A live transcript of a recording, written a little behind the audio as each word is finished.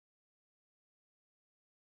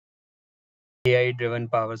AI-driven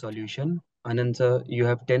power solution. Ananth sir, you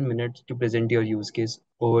have 10 minutes to present your use case.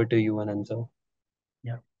 Over to you, Ananth sir.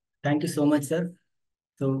 Yeah. Thank you so much, sir.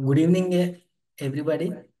 So good evening,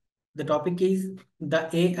 everybody. The topic is the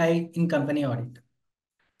AI in company audit.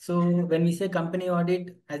 So when we say company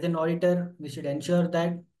audit, as an auditor, we should ensure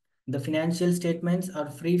that the financial statements are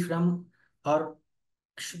free from or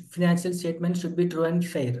financial statements should be true and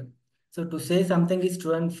fair. So to say something is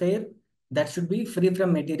true and fair, that should be free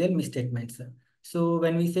from material misstatements. So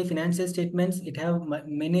when we say financial statements, it have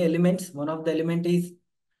many elements. One of the element is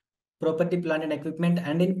property, plant and equipment,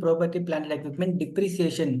 and in property, plant and equipment,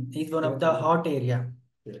 depreciation is one of the hot area.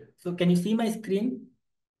 So can you see my screen?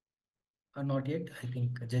 Or not yet? I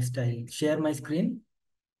think just I'll share my screen.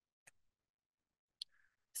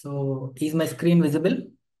 So is my screen visible?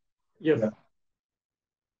 Yes.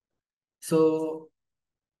 So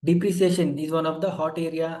depreciation is one of the hot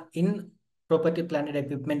area in property, plant and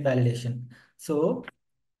equipment validation. So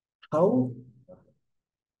how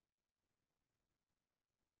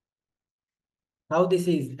this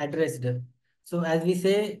is addressed? So as we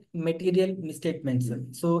say, material misstatements.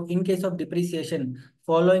 So in case of depreciation,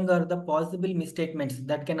 following are the possible misstatements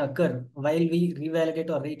that can occur while we revalidate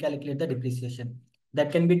or recalculate the depreciation.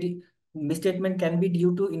 That can be misstatement can be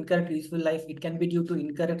due to incorrect useful life. It can be due to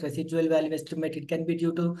incorrect residual value estimate. It can be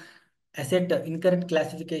due to asset incorrect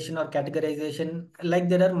classification or categorization. Like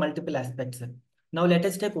there are multiple aspects. Now let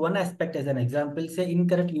us take one aspect as an example, say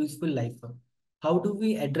incorrect useful life. How do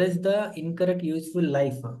we address the incorrect useful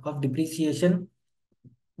life of depreciation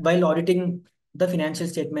while auditing the financial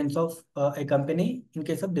statements of a company in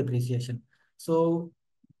case of depreciation? So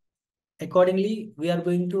accordingly, we are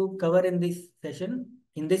going to cover in this session,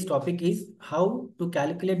 in this topic is how to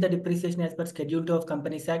calculate the depreciation as per Schedule 2 of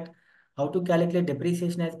Companies Act, how to calculate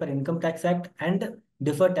depreciation as per Income Tax Act and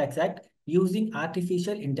Deferred Tax Act using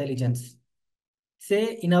artificial intelligence.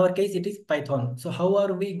 Say in our case, it is Python. So how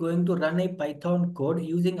are we going to run a Python code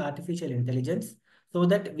using artificial intelligence so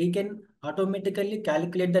that we can automatically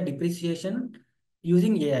calculate the depreciation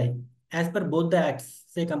using AI as per both the acts,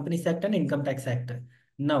 say Companies Act and Income Tax Act.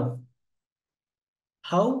 Now,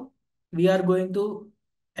 how we are going to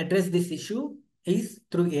address this issue is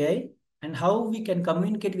through AI, and how we can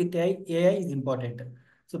communicate with AI is important.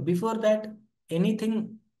 So before that,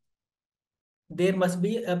 anything there must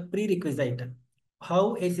be a prerequisite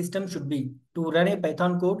how a system should be to run a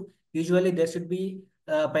Python code. Usually there should be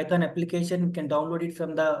a Python application. You can download it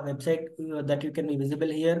from the website that you can be visible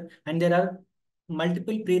here, and there are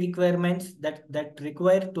multiple pre-requirements that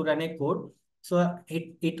require to run a code. So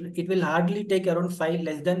it will hardly take around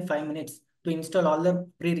less than 5 minutes to install all the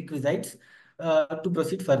prerequisites to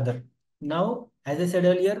proceed further. Now, as I said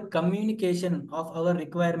earlier, communication of our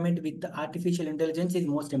requirement with the artificial intelligence is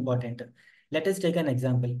most important. Let us take an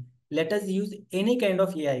example. Let us use any kind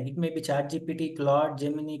of AI. It may be ChatGPT, Claude,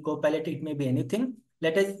 Gemini, Copilot, it may be anything.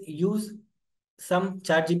 Let us use some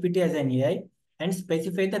ChatGPT as an AI and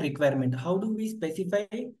specify the requirement. How do we specify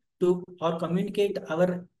to or communicate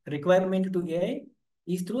our requirement to AI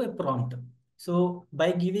is through a prompt. So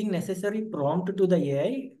by giving necessary prompt to the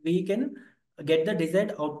AI, we can get the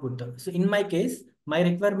desired output. So in my case, my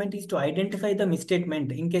requirement is to identify the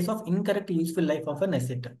misstatement in case of incorrect useful life of an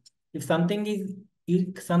asset. If something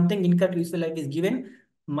incorrect useful life is given,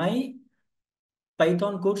 my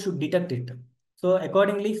Python code should detect it. So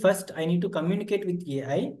accordingly, first I need to communicate with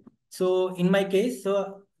AI. So in my case,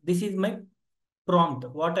 so this is my prompt,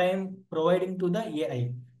 what I am providing to the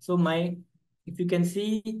AI. So if you can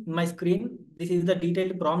see my screen, this is the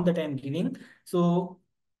detailed prompt that I am giving. So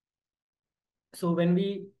when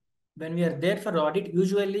we are there for audit,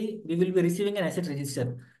 usually we will be receiving an asset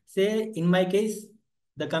register. Say in my case,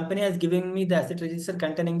 the company has given me the asset register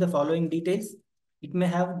containing the following details. It may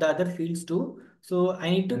have the other fields too. So I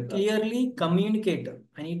need to clearly communicate.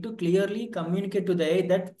 I need to clearly communicate to the AI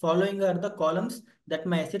that following are the columns that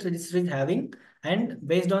my asset register is having. And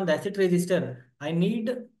based on the asset register, I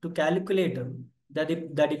need to calculate the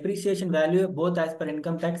depreciation value both as per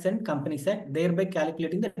income tax and companies act, thereby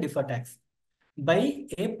calculating the deferred tax by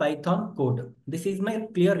a Python code. This is my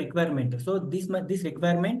clear requirement. So this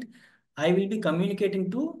requirement I will be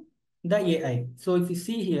communicating to the AI. So if you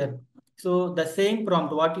see here, so the same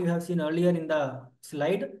prompt what you have seen earlier in the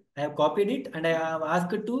slide, I have copied it and I have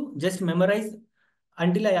asked it to just memorize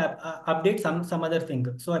until I update some other thing.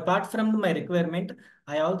 So apart from my requirement,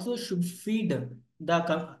 I also should feed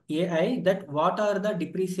the AI that what are the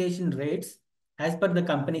depreciation rates as per the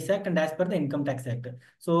Companies Act and as per the Income Tax Act.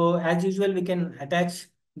 So as usual, we can attach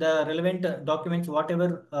the relevant documents,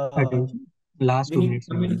 whatever Attention. Last we two need to minutes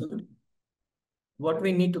remaining. communicate. What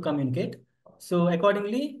we need to communicate. So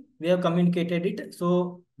accordingly, we have communicated it.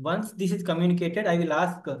 So once this is communicated, I will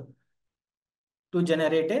ask to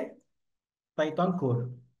generate a Python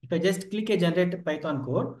code. If I just click a generate Python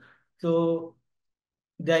code, so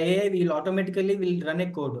the AI will automatically will run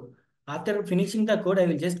a code. After finishing the code, I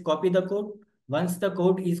will just copy the code. Once the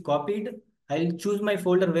code is copied, I'll choose my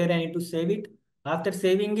folder where I need to save it. After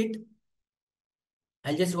saving it,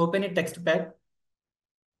 I'll just open a text pad.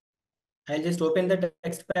 I'll just open the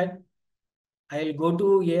text pad. I'll go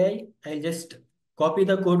to AI. I'll just copy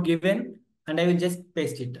the code given and I will just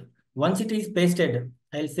paste it. Once it is pasted,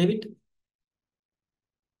 I'll save it.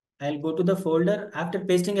 I'll go to the folder. After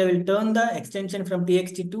pasting, I will turn the extension from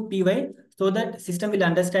txt to py so that system will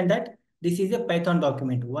understand that this is a Python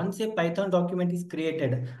document. Once a Python document is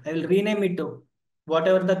created, I will rename it to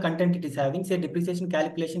whatever the content it is having. Say depreciation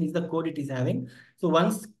calculation is the code it is having. So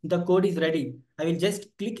once the code is ready, I will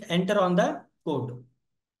just click enter on the code.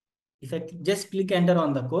 If I just click enter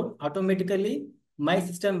on the code, automatically my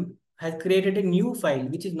system has created a new file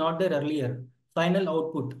which is not there earlier. Final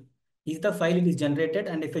output is the file it is generated.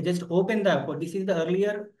 And if I just open the code, this is the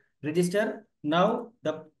earlier register. Now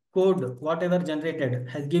the code, whatever generated,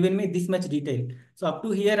 has given me this much detail. So up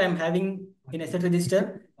to here, I'm having in asset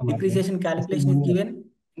register, depreciation calculation is given,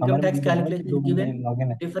 income tax calculation is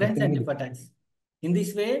given, difference and deferred tax. In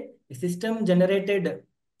this way, the system generated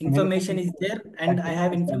information is there and I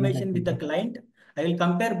have information with the client. I will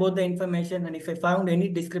compare both the information and if I found any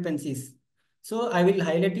discrepancies, so I will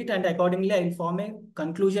highlight it and accordingly I will form a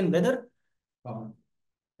conclusion whether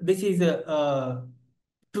this is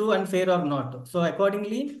true and fair or not. So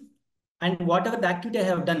accordingly, and whatever the activity I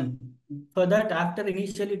have done, for that after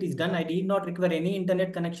initially it is done, I need not require any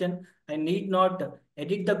internet connection. I need not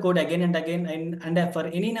edit the code again and again. And for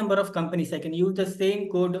any number of companies, I can use the same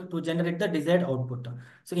code to generate the desired output.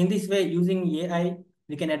 So in this way, using AI,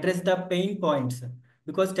 we can address the pain points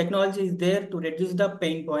because technology is there to reduce the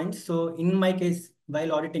pain points. So in my case,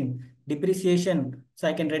 while auditing depreciation, so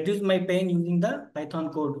I can reduce my pain using the Python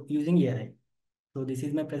code using AI. So this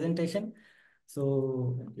is my presentation.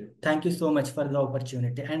 So thank you so much for the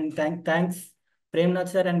opportunity. And thanks Premnath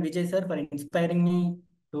sir and Vijay sir for inspiring me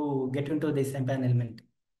to get into this empanelment.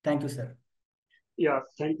 Thank you, sir. Yeah,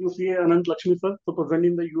 thank you, CA Ananth Lakshmi sir, for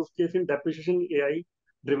presenting the use case in depreciation AI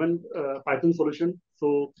driven Python solution.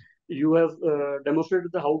 So you have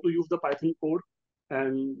demonstrated how to use the Python code,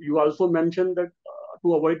 and you also mentioned that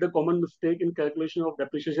to avoid the common mistake in calculation of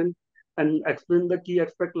depreciation and explain the key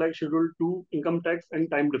aspect like schedule 2, income tax, and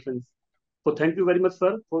time difference. So thank you very much,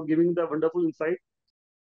 sir, for giving the wonderful insight.